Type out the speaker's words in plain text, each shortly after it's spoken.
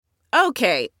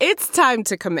Okay, it's time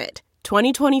to commit.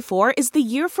 2024 is the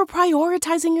year for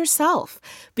prioritizing yourself.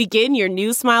 Begin your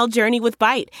new smile journey with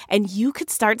Byte, and you could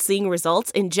start seeing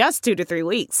results in just 2 to 3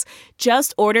 weeks.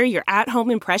 Just order your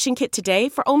at-home impression kit today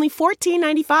for only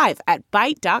 $14.95 at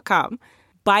Byte.com.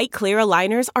 Byte Clear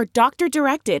aligners are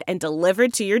doctor-directed and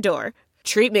delivered to your door.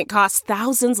 Treatment costs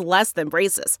thousands less than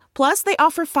braces. Plus, they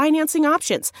offer financing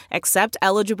options, accept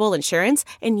eligible insurance,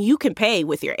 and you can pay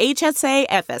with your HSA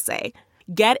FSA.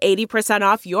 Get 80%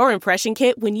 off your impression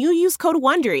kit when you use code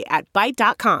WONDERY at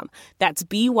Byte.com. That's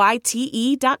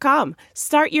BYTE.com.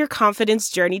 Start your confidence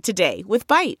journey today with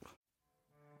Byte.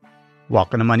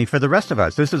 Welcome to Money for the Rest of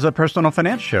Us. This is a personal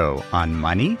finance show on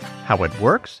money, how it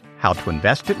works, how to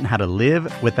invest it, and how to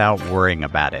live without worrying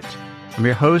about it. I'm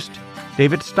your host,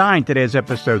 David Stein. Today's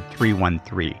episode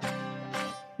 313.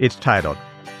 It's titled,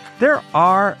 There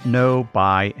Are No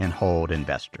Buy and Hold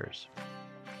Investors.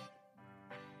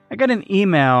 I got an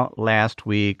email last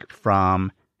week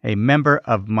from a member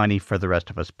of Money for the Rest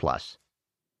of Us Plus.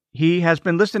 He has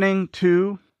been listening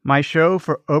to my show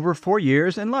for over 4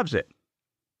 years and loves it.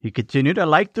 He continued, I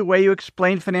like the way you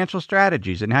explain financial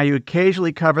strategies and how you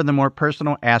occasionally cover the more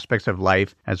personal aspects of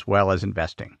life as well as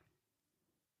investing.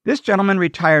 This gentleman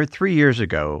retired 3 years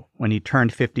ago when he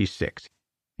turned 56.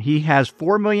 He has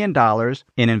 $4 million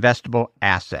in investable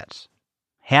assets,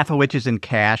 half of which is in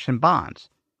cash and bonds.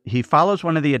 He follows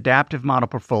one of the adaptive model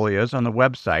portfolios on the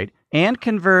website and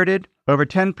converted over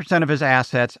 10% of his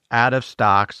assets out of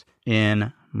stocks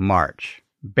in March,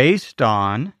 based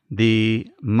on the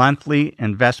monthly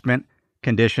investment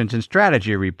conditions and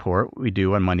strategy report we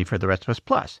do on Money for the Rest of Us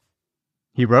Plus.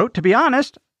 He wrote, to be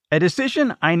honest, a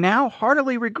decision I now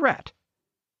heartily regret.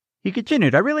 He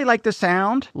continued, I really like the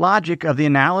sound logic of the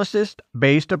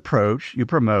analysis-based approach you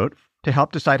promote to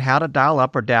help decide how to dial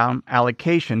up or down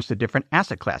allocations to different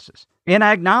asset classes. And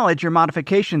I acknowledge your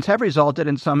modifications have resulted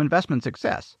in some investment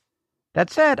success.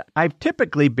 That said, I've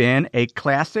typically been a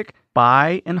classic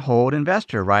buy and hold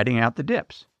investor riding out the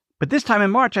dips. But this time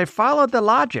in March, I followed the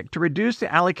logic to reduce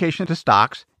the allocation to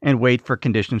stocks and wait for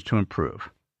conditions to improve.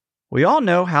 We all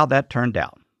know how that turned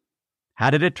out.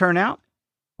 How did it turn out?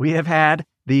 We have had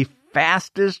the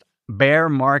fastest bear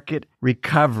market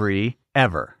recovery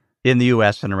ever in the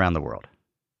U.S. and around the world.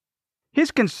 His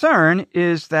concern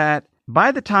is that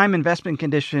by the time investment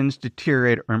conditions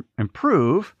deteriorate or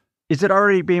improve, is it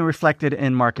already being reflected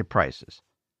in market prices?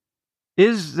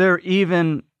 Is there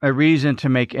even a reason to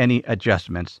make any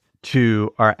adjustments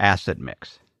to our asset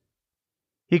mix?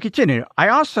 He continued, I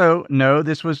also know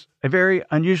this was a very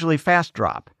unusually fast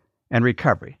drop and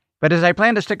recovery. But as I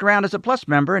plan to stick around as a Plus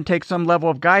member and take some level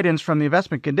of guidance from the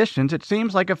investment conditions, it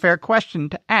seems like a fair question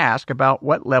to ask about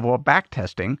what level of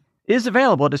backtesting is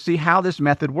available to see how this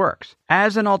method works,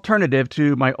 as an alternative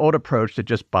to my old approach to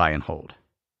just buy and hold.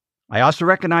 I also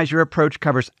recognize your approach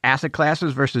covers asset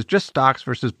classes versus just stocks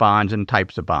versus bonds and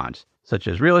types of bonds, such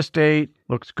as real estate,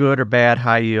 looks good or bad,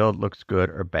 high yield, looks good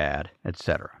or bad,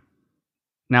 etc.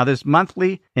 Now, this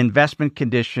monthly investment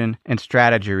condition and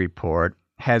strategy report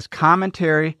has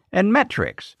commentary and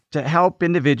metrics to help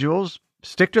individuals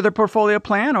stick to their portfolio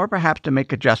plan or perhaps to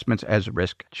make adjustments as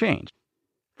risk change.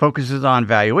 Focuses on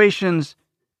valuations,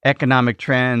 economic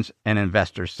trends, and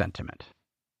investor sentiment.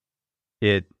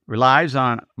 It relies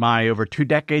on my over 2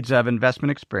 decades of investment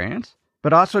experience,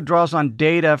 but also draws on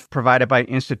data provided by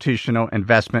institutional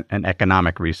investment and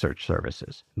economic research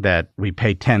services that we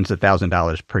pay tens of thousands of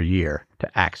dollars per year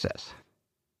to access.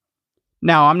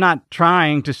 Now, I'm not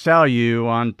trying to sell you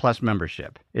on Plus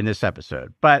membership in this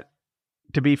episode, but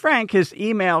to be frank, his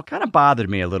email kind of bothered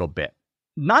me a little bit.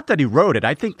 Not that he wrote it.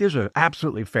 I think these are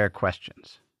absolutely fair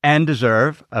questions and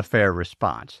deserve a fair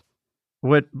response.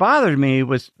 What bothered me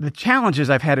was the challenges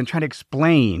I've had in trying to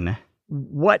explain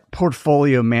what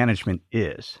portfolio management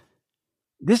is.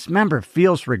 This member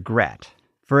feels regret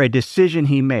for a decision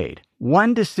he made,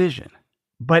 one decision,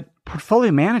 but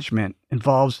portfolio management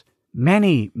involves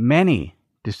many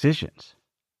decisions.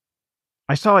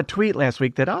 I saw a tweet last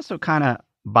week that also kind of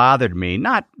bothered me,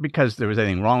 not because there was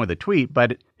anything wrong with the tweet,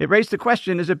 but it raised the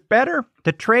question, is it better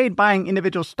to trade buying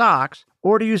individual stocks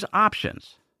or to use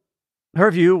options?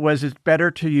 Her view was it's better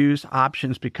to use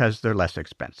options because they're less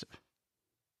expensive.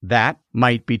 That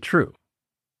might be true.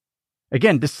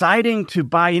 Again, deciding to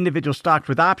buy individual stocks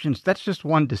with options, that's just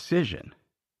one decision.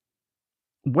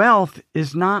 Wealth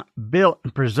is not built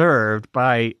and preserved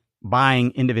by buying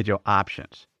individual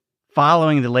options,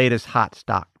 following the latest hot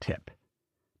stock tip,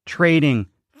 trading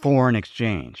foreign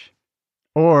exchange,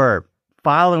 or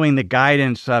following the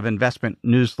guidance of investment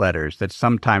newsletters that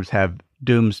sometimes have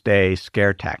doomsday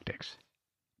scare tactics.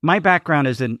 My background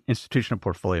is in institutional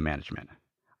portfolio management.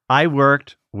 I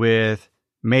worked with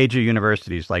major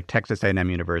universities like Texas A&M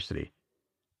University.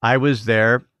 I was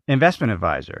their investment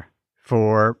advisor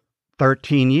for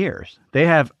 13 years. They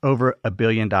have over $1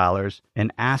 billion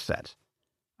in assets.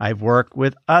 I've worked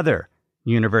with other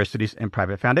universities and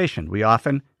private foundations. We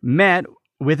often met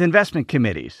with investment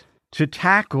committees to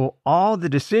tackle all the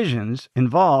decisions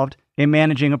involved in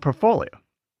managing a portfolio.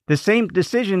 The same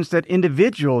decisions that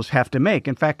individuals have to make.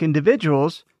 In fact,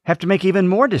 individuals have to make even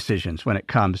more decisions when it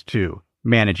comes to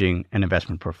managing an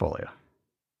investment portfolio.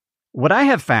 What I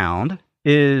have found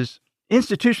is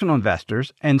institutional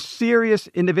investors and serious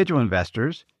individual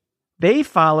investors, they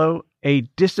follow a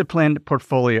disciplined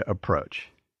portfolio approach.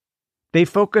 They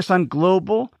focus on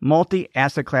global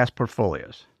multi-asset class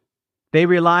portfolios. They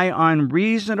rely on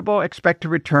reasonable expected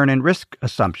return and risk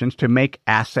assumptions to make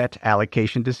asset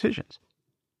allocation decisions.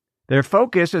 Their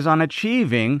focus is on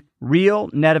achieving real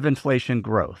net of inflation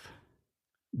growth.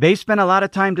 They spend a lot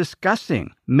of time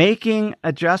discussing making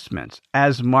adjustments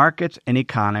as markets and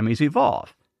economies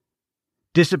evolve.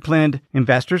 Disciplined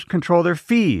investors control their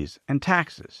fees and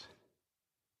taxes.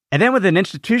 And then with an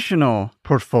institutional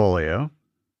portfolio,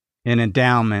 an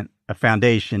endowment, a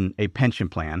foundation, a pension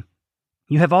plan,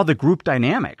 you have all the group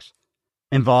dynamics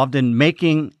involved in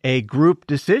making a group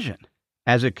decision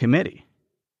as a committee.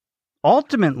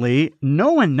 Ultimately,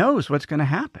 no one knows what's going to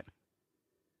happen.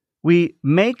 We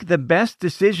make the best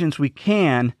decisions we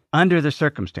can under the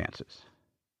circumstances.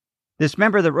 This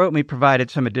member that wrote me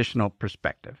provided some additional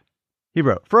perspective. He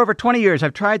wrote, "For over 20 years,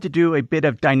 I've tried to do a bit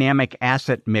of dynamic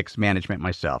asset mix management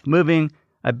myself, moving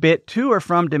a bit to or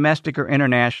from domestic or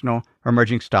international or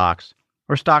emerging stocks,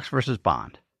 or stocks versus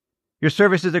bond. Your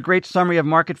service is a great summary of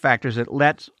market factors that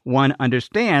lets one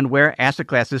understand where asset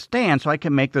classes stand so I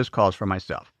can make those calls for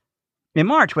myself. In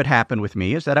March, what happened with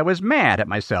me is that I was mad at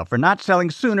myself for not selling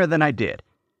sooner than I did,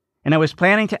 and I was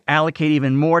planning to allocate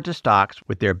even more to stocks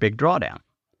with their big drawdown.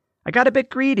 I got a bit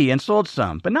greedy and sold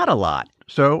some, but not a lot,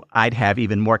 so I'd have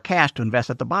even more cash to invest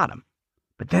at the bottom.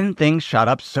 But then things shot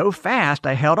up so fast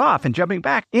I held off and jumping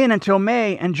back in until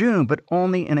May and June, but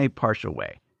only in a partial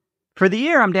way. For the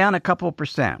year, I'm down a couple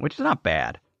 %, which is not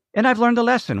bad. And I've learned a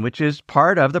lesson, which is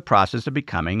part of the process of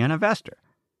becoming an investor.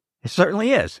 It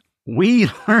certainly is. We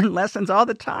learn lessons all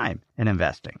the time in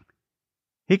investing."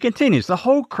 He continues, "The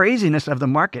whole craziness of the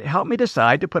market helped me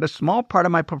decide to put a small part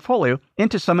of my portfolio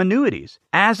into some annuities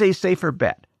as a safer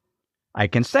bet. I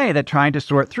can say that trying to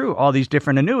sort through all these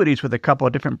different annuities with a couple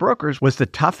of different brokers was the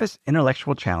toughest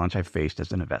intellectual challenge I've faced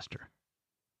as an investor."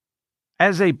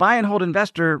 As a buy and hold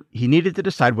investor, he needed to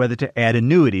decide whether to add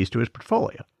annuities to his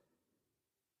portfolio.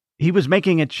 He was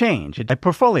making a change, a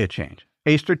portfolio change,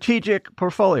 a strategic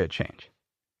portfolio change.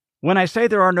 When I say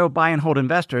there are no buy and hold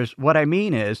investors, what I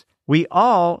mean is we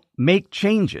all make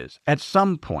changes at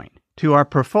some point to our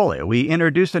portfolio. We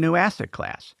introduce a new asset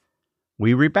class.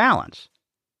 We rebalance.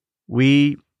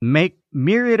 We make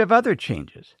myriad of other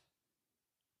changes.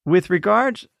 With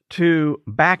regards to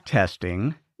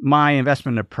backtesting my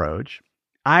investment approach,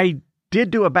 I did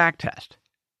do a backtest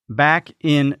back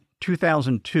in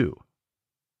 2002.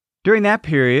 During that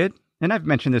period, and I've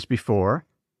mentioned this before,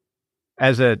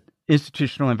 as an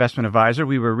institutional investment advisor,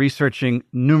 we were researching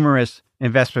numerous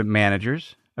investment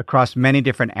managers across many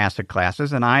different asset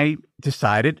classes, and I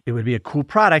decided it would be a cool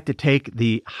product to take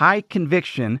the high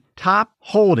conviction top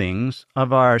holdings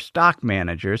of our stock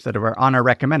managers that are on our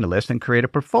recommended list and create a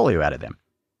portfolio out of them.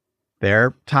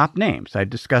 They're top names. I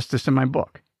discussed this in my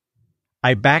book.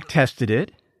 I backtested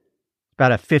it,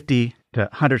 about a 50 to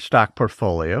 100 stock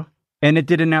portfolio, and it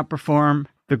didn't outperform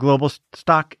the global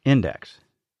stock index.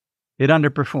 It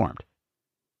underperformed.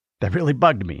 That really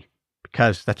bugged me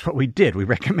because that's what we did. We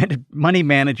recommended money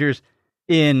managers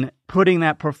in putting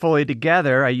that portfolio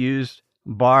together. I used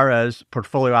Barra's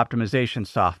portfolio optimization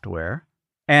software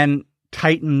and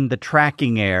tightened the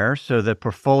tracking error so the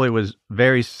portfolio was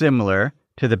very similar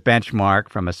to the benchmark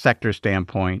from a sector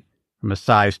standpoint, from a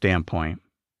size standpoint.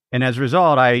 And as a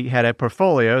result, I had a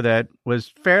portfolio that was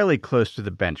fairly close to the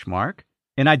benchmark,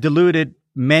 and I diluted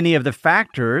many of the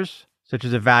factors, such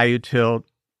as a value tilt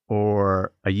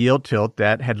or a yield tilt,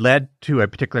 that had led to a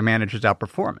particular manager's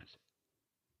outperformance.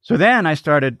 So then I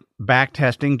started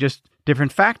backtesting just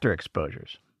different factor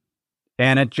exposures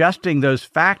and adjusting those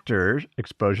factor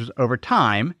exposures over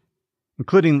time,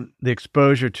 including the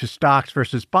exposure to stocks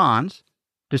versus bonds,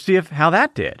 to see how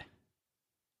that did.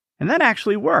 And that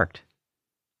actually worked.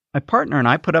 My partner and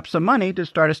I put up some money to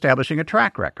start establishing a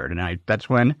track record. And that's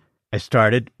when I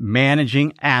started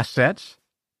managing assets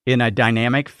in a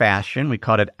dynamic fashion. We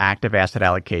called it active asset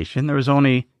allocation. There was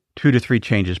only 2 to 3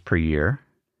 changes per year.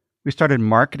 We started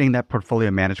marketing that portfolio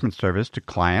management service to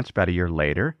clients about a year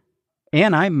later.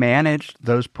 And I managed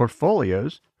those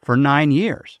portfolios for 9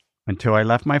 years until I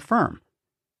left my firm.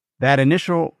 That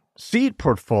initial seed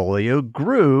portfolio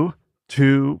grew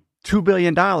to $2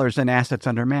 billion in assets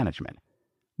under management,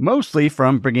 mostly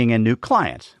from bringing in new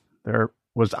clients. There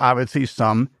was obviously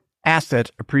some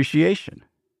asset appreciation.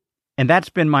 And that's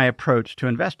been my approach to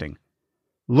investing,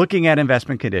 looking at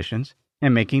investment conditions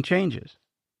and making changes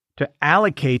to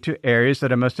allocate to areas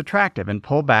that are most attractive and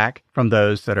pull back from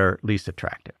those that are least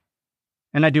attractive.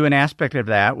 And I do an aspect of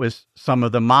that with some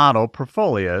of the model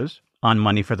portfolios on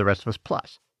Money for the Rest of Us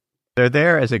Plus. They're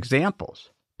there as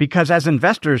examples because as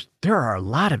investors, there are a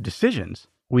lot of decisions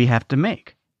we have to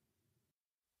make.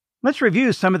 Let's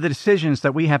review some of the decisions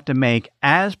that we have to make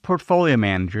as portfolio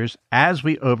managers as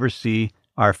we oversee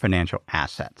our financial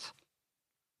assets.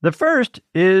 The first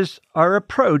is our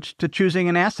approach to choosing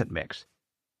an asset mix.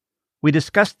 We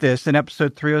discussed this in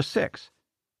episode 306.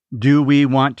 Do we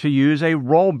want to use a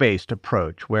role-based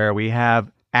approach where we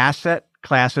have asset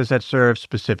classes that serve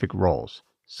specific roles,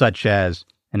 such as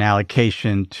an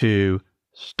allocation to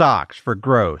stocks for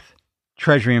growth,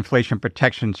 Treasury inflation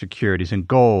protection securities, and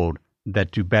gold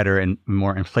that do better in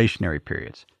more inflationary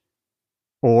periods?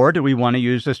 Or do we want to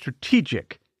use a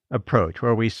strategic approach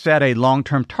where we set a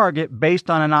long-term target based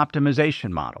on an optimization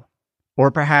model?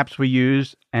 Or perhaps we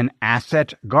use an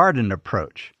asset garden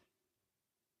approach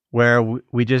where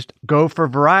we just go for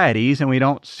varieties and we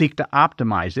don't seek to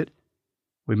optimize it.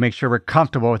 We make sure we're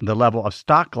comfortable with the level of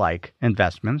stock-like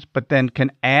investments, but then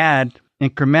can add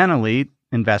incrementally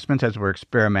investments as we're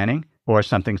experimenting or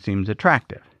something seems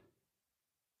attractive.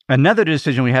 Another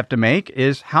decision we have to make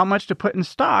is how much to put in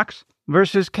stocks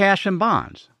versus cash and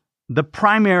bonds. The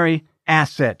primary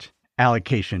asset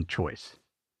allocation choice,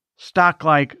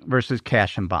 stock-like versus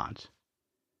cash and bonds.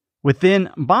 Within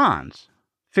bonds,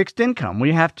 fixed income,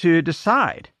 we have to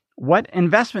decide what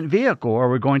investment vehicle are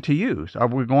we going to use. Are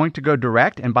we going to go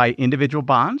direct and buy individual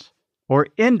bonds or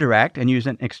indirect and use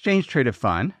an exchange-traded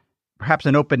fund, perhaps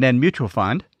an open-end mutual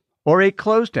fund, or a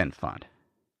closed-end fund?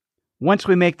 Once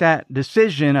we make that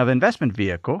decision of investment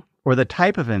vehicle or the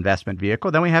type of investment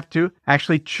vehicle, then we have to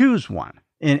actually choose one.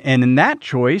 And in that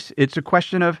choice, it's a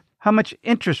question of how much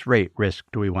interest rate risk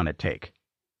do we want to take?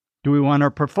 Do we want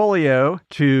our portfolio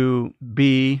to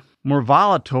be more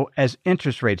volatile as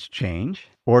interest rates change,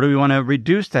 or do we want to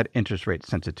reduce that interest rate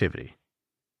sensitivity?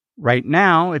 Right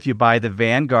now, if you buy the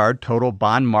Vanguard Total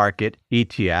Bond Market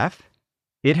ETF,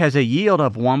 it has a yield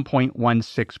of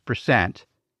 1.16%.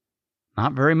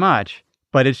 Not very much,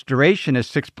 but its duration is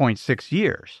 6.6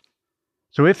 years.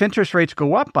 So if interest rates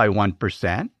go up by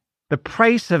 1%, the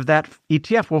price of that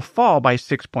ETF will fall by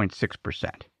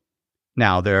 6.6%.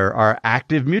 Now, there are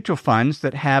active mutual funds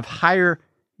that have higher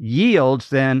yields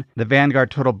than the Vanguard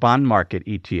Total Bond Market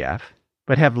ETF,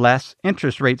 but have less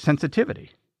interest rate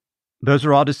sensitivity. Those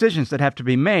are all decisions that have to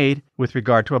be made with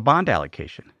regard to a bond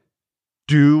allocation.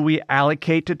 Do we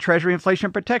allocate to Treasury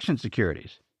inflation protection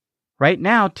securities? Right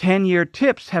now, 10-year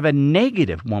TIPS have a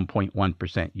negative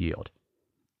 1.1% yield,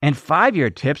 and 5-year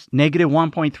TIPS negative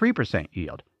 1.3%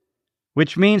 yield,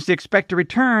 which means the expected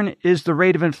return is the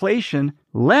rate of inflation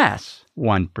less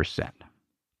 1%.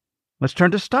 Let's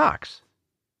turn to stocks.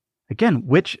 Again,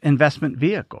 which investment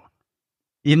vehicle?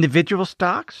 Individual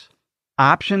stocks?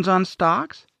 Options on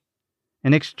stocks?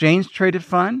 An exchange-traded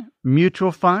fund?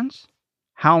 Mutual funds?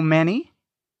 How many?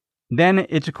 Then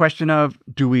it's a question of,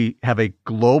 do we have a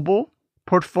global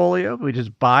portfolio? We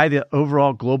just buy the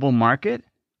overall global market?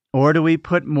 Or do we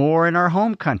put more in our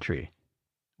home country?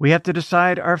 We have to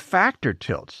decide our factor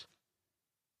tilts.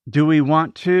 Do we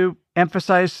want to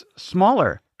emphasize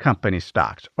smaller company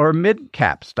stocks or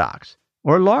mid-cap stocks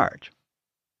or large?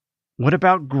 What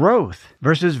about growth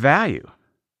versus value?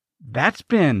 That's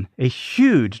been a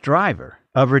huge driver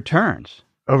of returns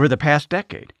over the past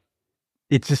decade.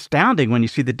 It's astounding when you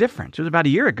see the difference. It was about a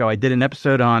year ago I did an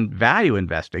episode on value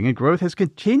investing, and growth has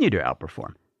continued to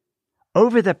outperform.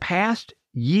 Over the past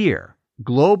year,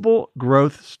 global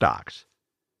growth stocks,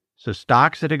 so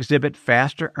stocks that exhibit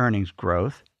faster earnings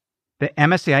growth, the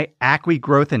MSCI ACWI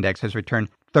Growth Index has returned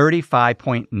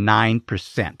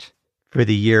 35.9% for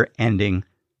the year ending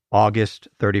August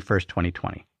 31st,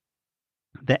 2020.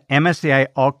 The MSCI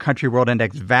All Country World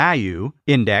Index Value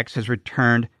Index has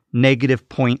returned negative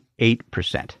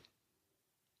 0.8%,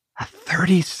 a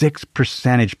 36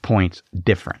 percentage points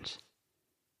difference.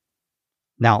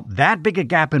 Now, that big a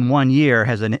gap in 1 year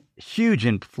has a huge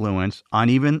influence on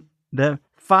even the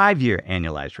 5-year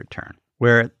annualized return,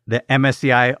 where the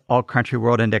MSCI All Country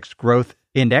World Index Growth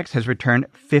Index has returned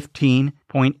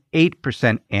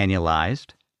 15.8% annualized,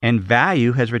 and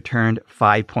value has returned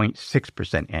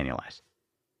 5.6% annualized.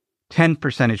 10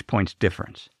 percentage points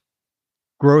difference.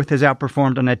 growth has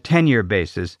outperformed on a 10-year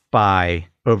basis by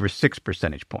over 6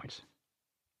 percentage points.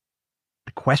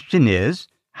 The question is,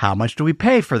 how much do we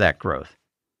pay for that growth?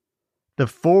 The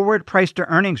forward price to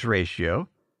earnings ratio,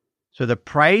 so the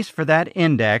price for that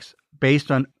index based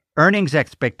on earnings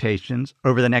expectations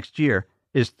over the next year,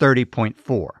 is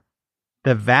 30.4.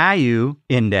 The value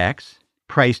index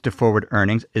price to forward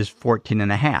earnings is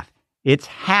 14.5. It's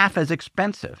half as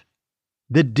expensive.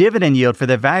 The dividend yield for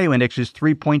the value index is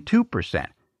 3.2%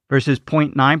 versus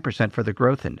 0.9% for the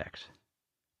growth index.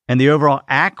 And the overall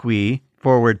ACWI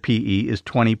forward PE is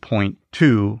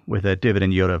 20.2 with a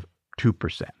dividend yield of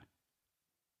 2%.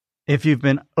 If you've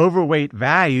been overweight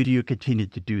value, do you continue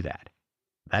to do that?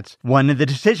 That's one of the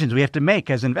decisions we have to make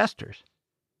as investors.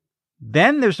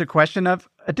 Then there's the question of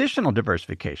additional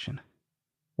diversification.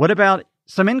 What about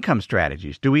some income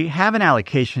strategies? Do we have an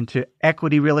allocation to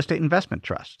equity real estate investment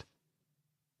trust?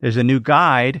 There's a new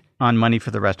guide on Money for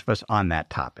the Rest of Us on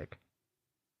that topic.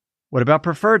 What about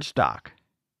preferred stock?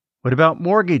 What about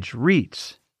mortgage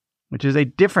REITs, which is a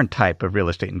different type of real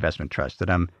estate investment trust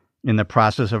that I'm in the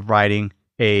process of writing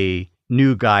a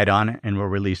new guide on and will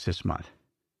release this month.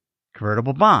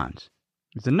 Convertible bonds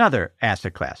is another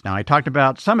asset class. Now, I talked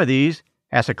about some of these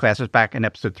asset classes back in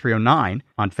episode 309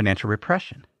 on financial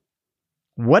repression.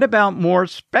 What about more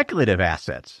speculative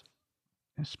assets?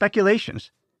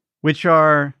 Speculations, which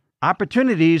are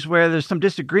opportunities where there's some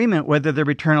disagreement whether the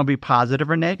return will be positive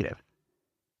or negative.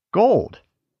 Gold,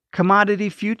 commodity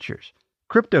futures,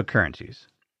 cryptocurrencies.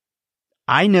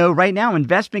 I know right now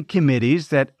investment committees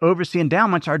that oversee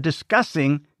endowments are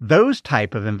discussing those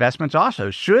type of investments also.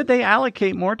 Should they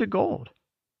allocate more to gold?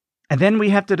 And then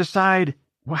we have to decide,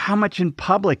 well, how much in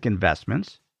public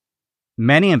investments?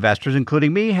 Many investors,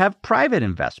 including me, have private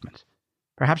investments,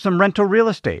 perhaps some rental real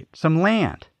estate, some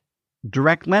land,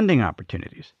 direct lending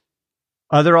opportunities,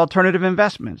 other alternative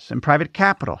investments in private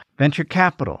capital, venture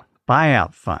capital,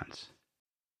 buyout funds.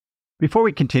 Before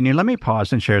we continue, let me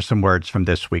pause and share some words from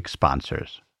this week's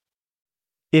sponsors.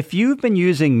 If you've been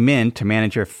using Mint to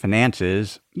manage your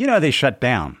finances, you know they shut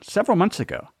down several months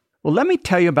ago. Well, let me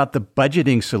tell you about the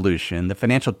budgeting solution, the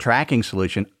financial tracking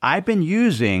solution I've been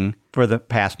using for the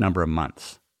past number of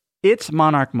months. It's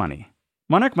Monarch Money.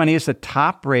 Monarch Money is the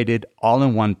top-rated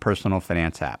all-in-one personal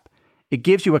finance app. It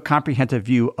gives you a comprehensive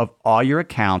view of all your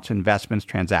accounts, investments,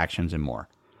 transactions, and more.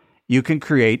 You can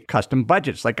create custom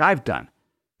budgets like I've done.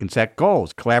 You can set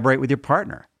goals, collaborate with your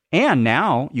partner. And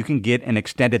now you can get an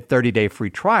extended 30-day free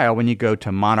trial when you go to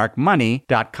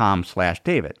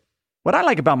monarchmoney.com/David. What I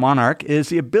like about Monarch is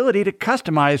the ability to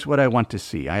customize what I want to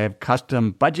see. I have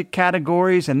custom budget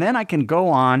categories, and then I can go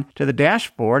on to the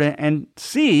dashboard and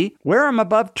see where I'm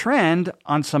above trend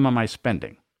on some of my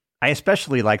spending. I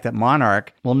especially like that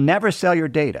Monarch will never sell your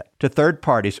data to third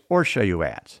parties or show you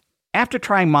ads. After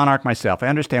trying Monarch myself, I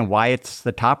understand why it's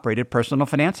the top-rated personal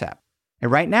finance app. And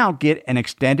right now, get an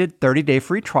extended 30-day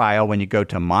free trial when you go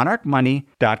to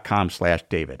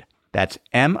monarchmoney.com/David. That's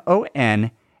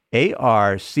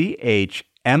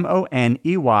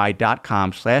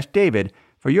monarchmoney.com/David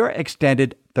for your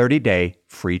extended 30-day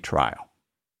free trial.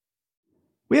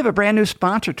 We have a brand new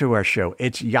sponsor to our show.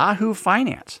 It's Yahoo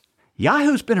Finance.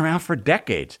 Yahoo's been around for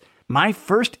decades. My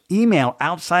first email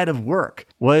outside of work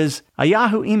was a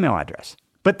Yahoo email address.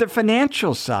 But the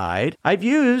financial side, I've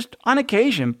used on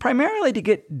occasion primarily to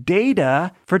get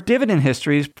data for dividend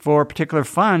histories for particular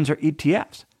funds or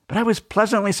ETFs. But I was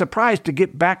pleasantly surprised to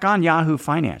get back on Yahoo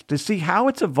Finance to see how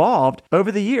it's evolved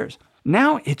over the years.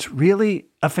 Now it's really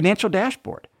a financial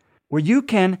dashboard where you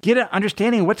can get an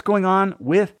understanding of what's going on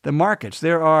with the markets.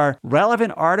 There are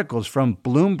relevant articles from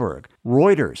Bloomberg,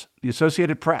 Reuters, the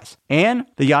Associated Press, and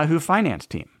the Yahoo Finance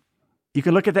team. You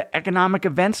can look at the economic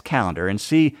events calendar and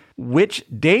see which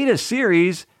data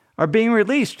series are being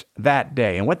released that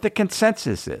day and what the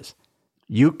consensus is.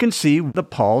 You can see the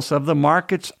pulse of the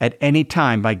markets at any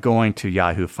time by going to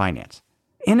Yahoo Finance.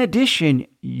 In addition,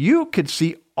 you could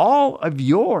see all of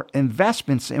your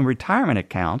investments in retirement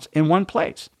accounts in one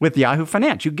place. With Yahoo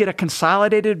Finance, you get a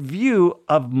consolidated view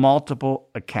of multiple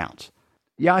accounts.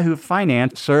 Yahoo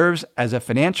Finance serves as a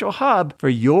financial hub for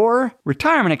your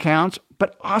retirement accounts,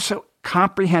 but also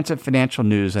comprehensive financial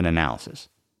news and analysis.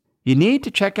 You need to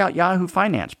check out Yahoo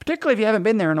Finance, particularly if you haven't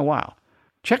been there in a while.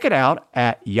 Check it out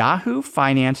at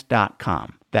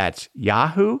yahoofinance.com. That's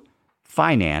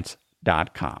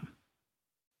yahoofinance.com.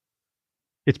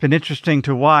 It's been interesting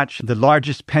to watch the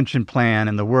largest pension plan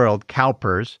in the world,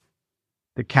 CalPERS,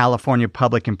 the California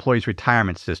Public Employees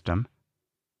Retirement System,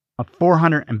 a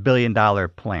 $400 billion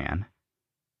plan.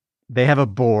 They have a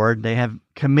board, they have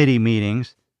committee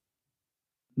meetings.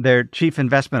 Their chief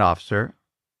investment officer,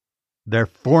 their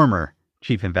former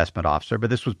chief investment officer, but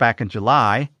this was back in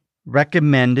July,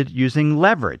 recommended using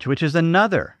leverage, which is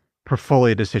another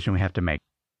portfolio decision we have to make.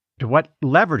 To what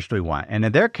leverage do we want? And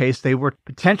in their case, they were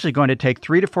potentially going to take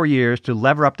 3 to 4 years to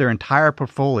lever up their entire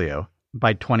portfolio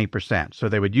by 20%. So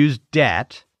they would use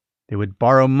debt, they would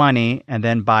borrow money, and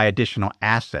then buy additional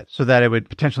assets so that it would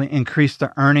potentially increase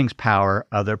the earnings power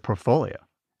of their portfolio.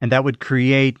 And that would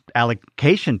create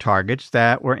allocation targets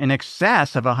that were in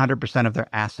excess of 100% of their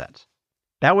assets.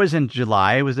 That was in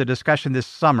July. It was a discussion this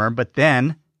summer, but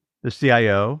then the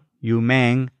CIO, Yu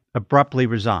Meng, abruptly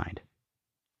resigned.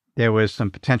 There was some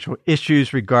potential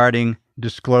issues regarding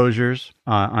disclosures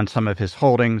on some of his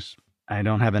holdings. I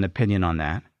don't have an opinion on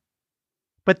that.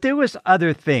 But there was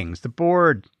other things. The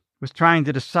board was trying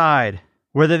to decide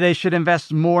whether they should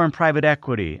invest more in private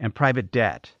equity and private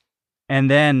debt. And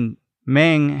then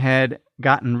Meng had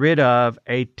gotten rid of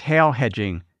a tail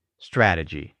hedging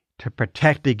strategy to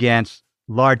protect against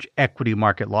large equity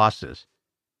market losses.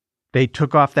 They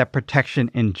took off that protection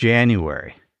in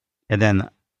January. And then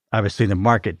obviously the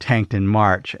market tanked in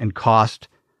March and cost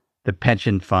the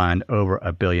pension fund over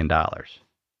 $1 billion.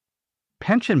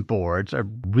 Pension boards are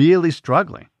really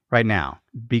struggling right now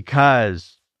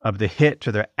because of the hit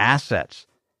to their assets,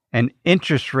 and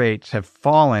interest rates have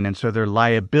fallen, and so their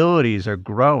liabilities are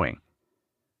growing.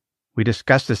 We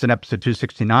discussed this in episode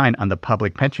 269 on the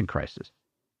public pension crisis.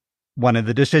 One of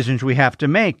the decisions we have to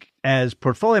make as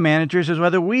portfolio managers is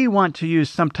whether we want to use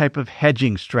some type of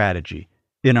hedging strategy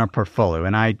in our portfolio.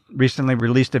 And I recently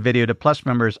released a video to Plus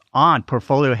members on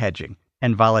portfolio hedging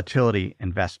and volatility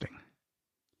investing.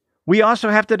 We also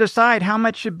have to decide how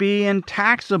much should be in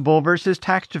taxable versus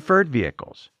tax-deferred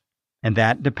vehicles. And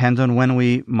that depends on when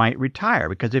we might retire,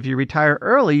 because if you retire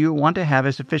early, you want to have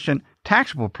a sufficient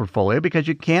taxable portfolio because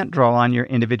you can't draw on your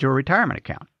individual retirement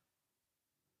account.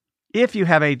 If you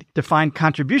have a defined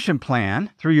contribution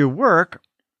plan through your work,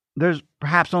 there's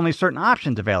perhaps only certain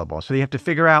options available. So you have to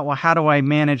figure out, well, how do I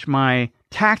manage my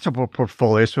taxable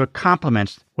portfolio so it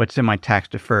complements what's in my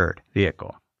tax-deferred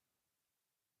vehicle?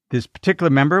 This particular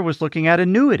member was looking at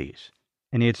annuities,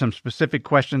 and he had some specific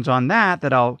questions on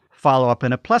that I'll follow up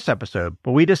in a Plus episode.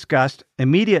 But we discussed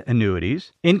immediate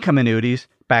annuities, income annuities,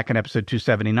 back in episode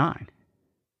 279.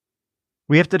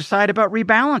 We have to decide about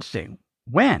rebalancing.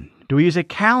 When? Do we use a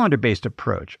calendar-based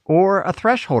approach or a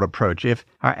threshold approach if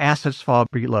our assets fall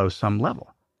below some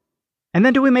level? And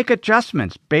then do we make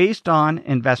adjustments based on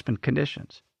investment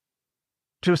conditions?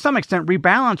 To some extent,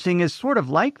 rebalancing is sort of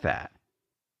like that.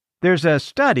 There's a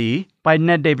study by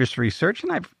Ned Davis Research,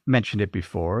 and I've mentioned it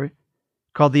before,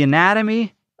 called The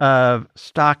Anatomy of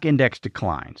Stock Index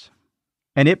Declines.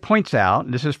 And it points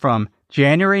out, this is from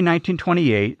January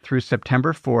 1928 through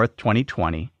September 4th,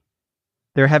 2020,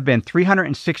 there have been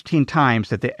 316 times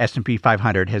that the S&P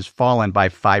 500 has fallen by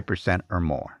 5% or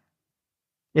more.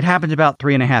 It happens about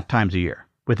 3.5 times a year,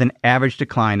 with an average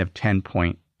decline of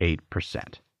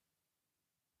 10.8%.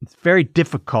 It's very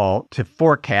difficult to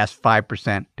forecast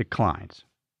 5% declines.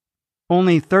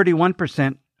 Only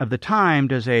 31% of the time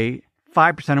does a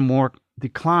 5% or more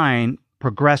decline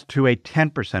progress to a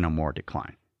 10% or more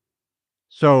decline.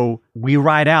 So we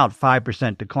ride out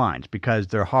 5% declines because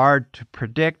they're hard to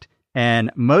predict, and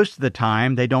most of the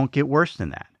time they don't get worse than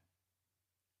that.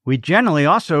 We generally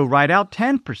also ride out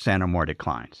 10% or more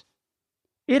declines.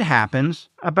 It happens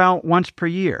about once per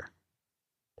year.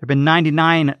 There have been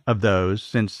 99 of those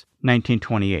since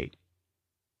 1928.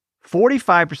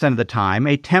 45% of the time,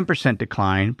 a 10%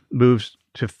 decline moves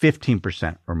to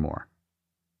 15% or more.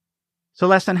 So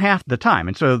less than half the time.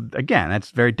 And so, again,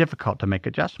 that's very difficult to make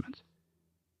adjustments.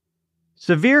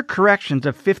 Severe corrections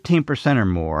of 15% or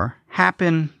more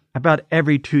happen about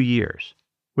every 2 years,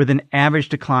 with an average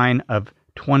decline of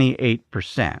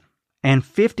 28%. And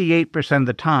 58% of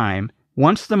the time,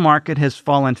 once the market has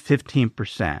fallen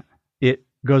 15%, it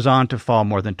goes on to fall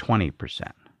more than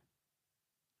 20%.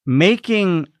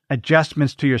 Making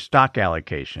adjustments to your stock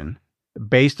allocation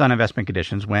based on investment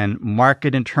conditions when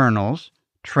market internals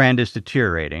trend is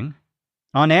deteriorating,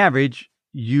 on average,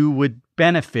 you would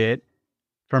benefit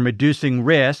from reducing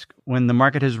risk when the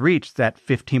market has reached that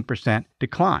 15%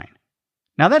 decline.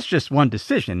 Now, that's just one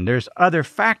decision. There's other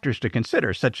factors to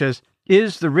consider, such as,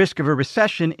 is the risk of a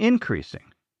recession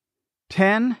increasing?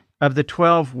 10 of the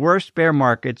 12 worst bear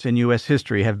markets in U.S.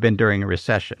 history have been during a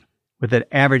recession, with an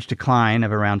average decline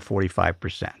of around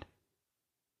 45%.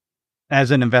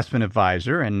 As an investment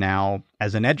advisor and now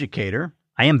as an educator,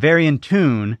 I am very in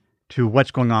tune to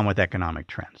what's going on with economic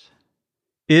trends.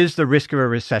 Is the risk of a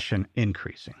recession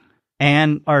increasing?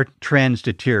 And are trends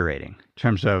deteriorating in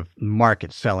terms of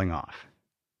markets selling off?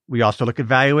 We also look at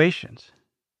valuations.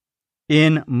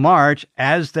 In March,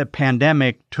 as the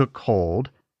pandemic took hold,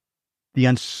 the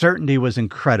uncertainty was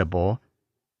incredible.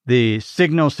 The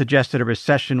signals suggested a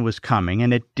recession was coming,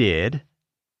 and it did.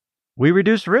 We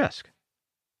reduced risk.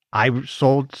 I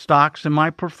sold stocks in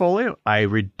my portfolio. I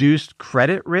reduced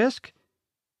credit risk,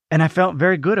 and I felt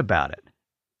very good about it.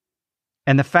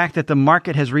 And the fact that the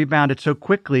market has rebounded so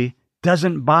quickly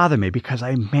doesn't bother me because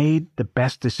I made the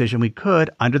best decision we could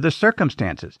under the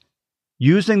circumstances,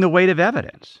 using the weight of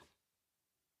evidence.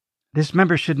 This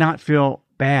member should not feel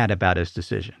bad about his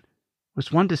decision. It was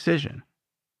one decision.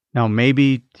 Now,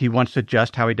 maybe he wants to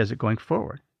adjust how he does it going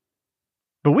forward.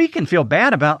 But we can feel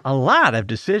bad about a lot of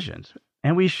decisions,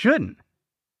 and we shouldn't.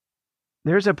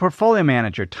 There's a portfolio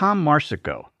manager, Tom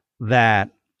Marsico, that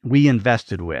we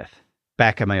invested with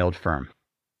back at my old firm.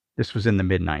 This was in the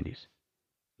mid-90s.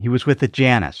 He was with the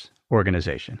Janus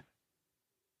organization.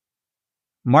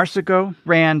 Marsico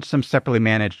ran some separately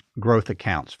managed growth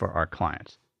accounts for our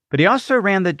clients, but he also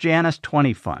ran the Janus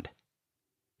 20 fund.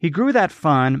 He grew that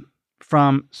fund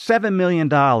from $7 million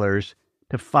to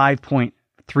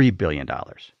 $5.3 billion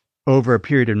over a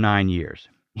period of 9 years.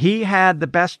 He had the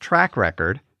best track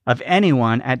record of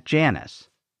anyone at Janus.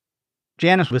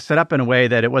 Janus was set up in a way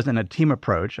that it wasn't a team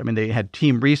approach. I mean, they had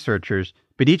team researchers,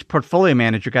 but each portfolio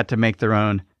manager got to make their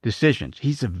own decisions.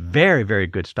 He's a very, very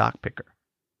good stock picker.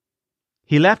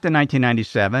 He left in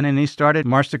 1997 and he started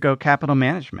Marsico Capital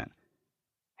Management.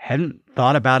 Hadn't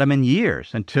thought about him in years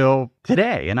until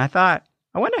today. And I thought,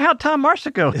 I wonder how Tom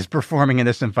Marsico is performing in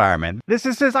this environment. This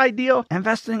is his ideal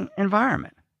investing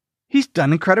environment. He's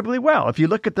done incredibly well. If you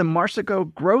look at the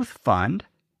Marsico Growth Fund,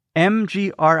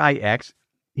 MGRIX,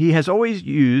 he has always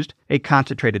used a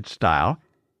concentrated style,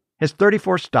 has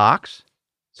 34 stocks.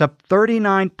 It's up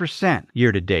 39%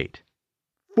 year to date,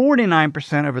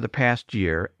 49% over the past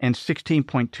year, and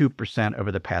 16.2%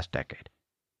 over the past decade.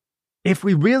 If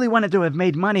we really wanted to have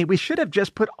made money, we should have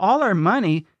just put all our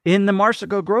money in the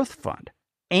Marsico Growth Fund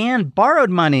and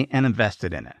borrowed money and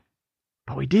invested in it.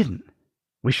 But we didn't.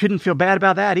 We shouldn't feel bad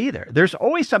about that either. There's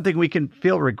always something we can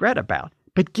feel regret about.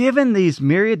 But given these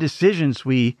myriad decisions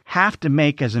we have to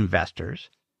make as investors,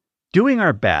 doing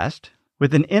our best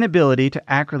with an inability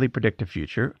to accurately predict the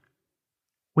future,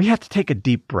 we have to take a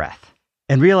deep breath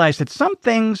and realize that some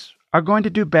things are going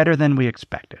to do better than we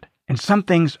expected, and some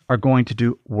things are going to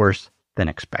do worse than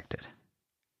expected.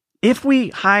 If we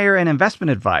hire an investment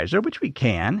advisor, which we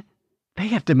can, they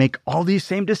have to make all these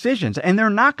same decisions, and they're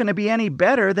not going to be any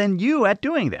better than you at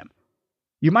doing them.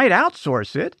 You might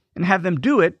outsource it and have them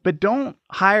do it, but don't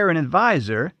hire an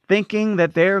advisor thinking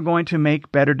that they're going to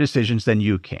make better decisions than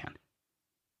you can.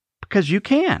 Because you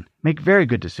can make very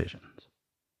good decisions.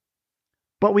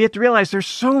 But we have to realize there's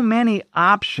so many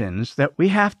options that we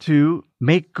have to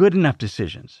make good enough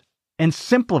decisions and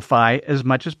simplify as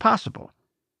much as possible.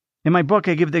 In my book,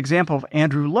 I give the example of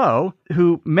Andrew Lowe,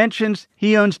 who mentions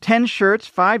he owns 10 shirts,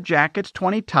 5 jackets,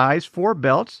 20 ties, 4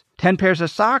 belts, 10 pairs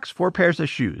of socks, 4 pairs of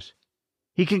shoes.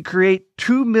 He can create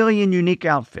 2 million unique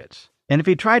outfits. And if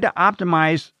he tried to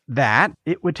optimize that,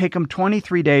 it would take him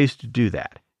 23 days to do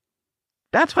that.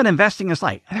 That's what investing is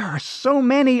like. There are so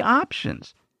many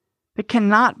options that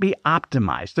cannot be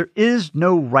optimized. There is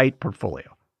no right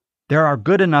portfolio. There are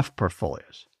good enough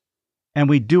portfolios. And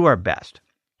we do our best.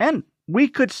 And we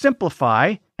could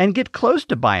simplify and get close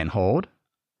to buy and hold.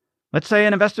 Let's say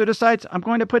an investor decides, I'm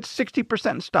going to put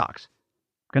 60% in stocks.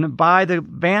 I'm going to buy the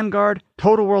Vanguard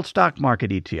Total World Stock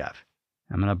Market ETF.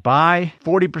 I'm going to buy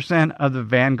 40% of the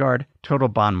Vanguard Total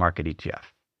Bond Market ETF.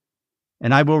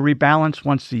 And I will rebalance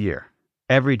once a year,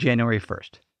 every January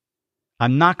 1st.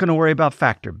 I'm not going to worry about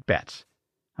factor bets.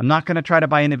 I'm not going to try to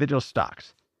buy individual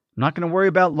stocks. I'm not going to worry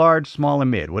about large, small,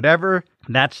 and mid. Whatever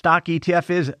that stock ETF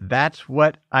is, that's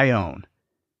what I own.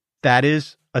 That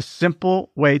is a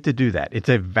simple way to do that. It's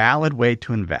a valid way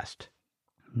to invest.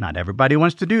 Not everybody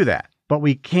wants to do that, but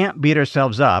we can't beat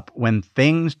ourselves up when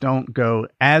things don't go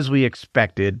as we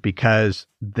expected because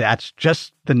that's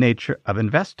just the nature of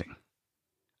investing.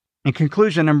 In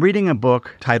conclusion, I'm reading a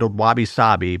book titled Wabi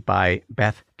Sabi by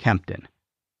Beth Kempton.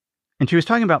 And she was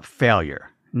talking about failure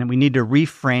and that we need to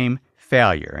reframe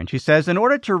failure. And she says, in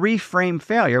order to reframe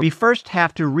failure, we first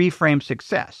have to reframe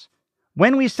success.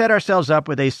 When we set ourselves up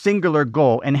with a singular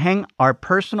goal and hang our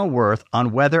personal worth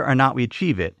on whether or not we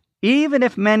achieve it, even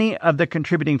if many of the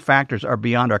contributing factors are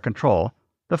beyond our control,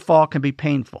 the fall can be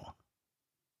painful.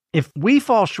 If we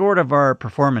fall short of our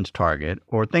performance target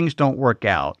or things don't work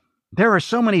out, there are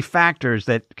so many factors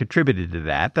that contributed to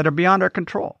that are beyond our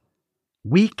control.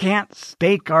 We can't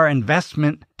stake our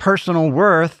investment personal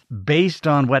worth based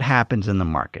on what happens in the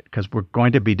market because we're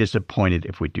going to be disappointed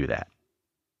if we do that.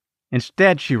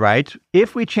 Instead, she writes,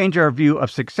 if we change our view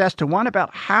of success to one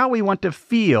about how we want to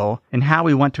feel and how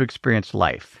we want to experience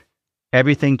life,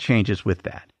 everything changes with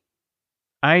that.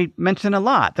 I mention a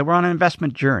lot that we're on an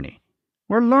investment journey.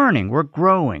 We're learning, we're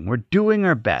growing, we're doing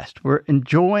our best, we're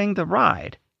enjoying the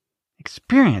ride,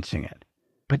 experiencing it,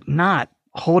 but not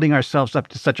holding ourselves up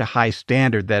to such a high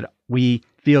standard that we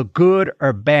feel good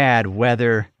or bad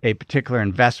whether a particular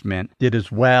investment did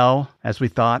as well as we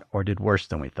thought or did worse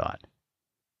than we thought.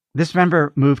 This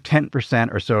member moved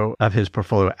 10% or so of his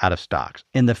portfolio out of stocks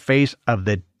in the face of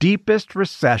the deepest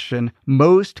recession,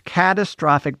 most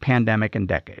catastrophic pandemic in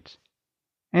decades.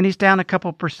 And he's down a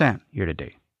couple percent year to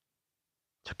date.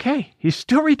 It's okay. He's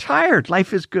still retired.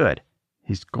 Life is good.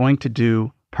 He's going to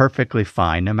do perfectly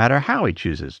fine no matter how he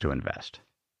chooses to invest.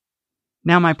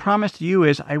 Now, my promise to you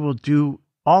is I will do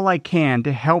all I can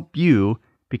to help you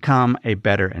become a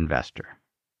better investor,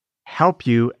 help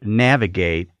you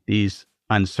navigate these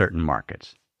uncertain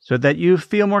markets so that you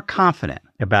feel more confident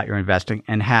about your investing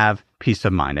and have peace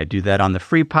of mind. I do that on the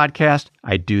free podcast.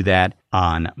 I do that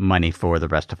on Money for the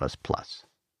Rest of Us Plus.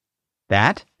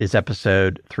 That is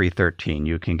episode 313.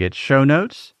 You can get show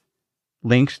notes,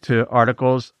 links to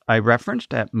articles I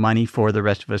referenced at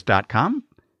moneyfortherestofus.com.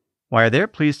 While you're there,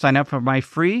 please sign up for my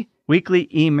free weekly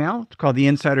email. It's called The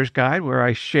Insider's Guide, where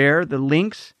I share the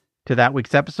links to that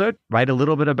week's episode, write a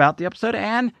little bit about the episode,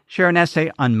 and share an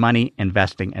essay on money,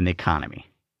 investing, and the economy.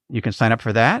 You can sign up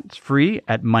for that. It's free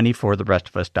at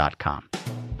moneyfortherestofus.com.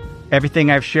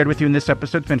 Everything I've shared with you in this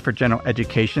episode has been for general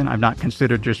education. I've not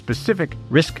considered your specific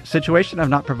risk situation. I've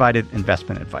not provided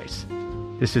investment advice.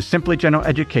 This is simply general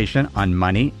education on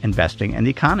money, investing, and the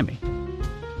economy.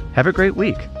 Have a great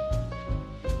week.